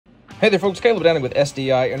Hey there folks, Caleb Downing with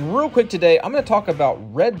SDI, and real quick today I'm going to talk about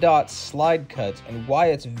red dot slide cuts and why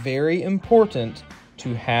it's very important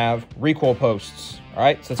to have recoil posts.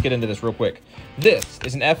 Alright, so let's get into this real quick. This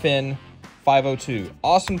is an FN 502,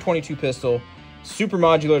 awesome 22 pistol, super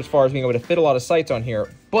modular as far as being able to fit a lot of sights on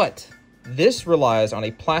here, but this relies on a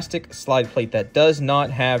plastic slide plate that does not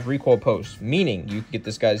have recoil posts, meaning you can get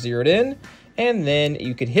this guy zeroed in and then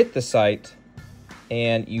you could hit the sight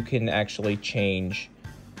and you can actually change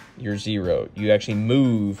your zero. You actually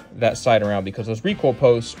move that sight around because those recoil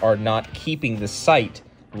posts are not keeping the sight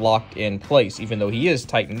locked in place, even though he is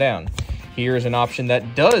tightened down. Here is an option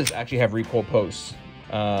that does actually have recoil posts.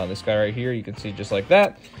 This guy right here, you can see just like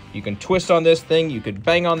that. You can twist on this thing, you could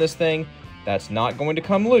bang on this thing. That's not going to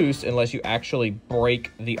come loose unless you actually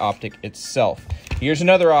break the optic itself. Here's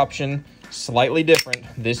another option, slightly different.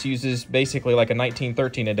 This uses basically like a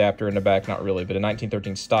 1913 adapter in the back, not really, but a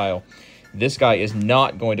 1913 style. This guy is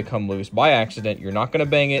not going to come loose by accident. You're not going to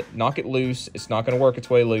bang it, knock it loose. It's not going to work its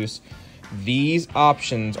way loose. These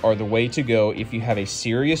options are the way to go if you have a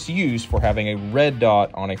serious use for having a red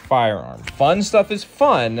dot on a firearm. Fun stuff is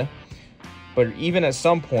fun, but even at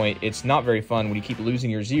some point, it's not very fun when you keep losing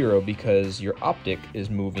your zero because your optic is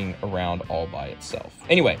moving around all by itself.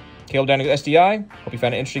 Anyway, Caleb Downing with SDI. Hope you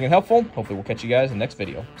found it interesting and helpful. Hopefully we'll catch you guys in the next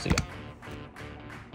video. See ya.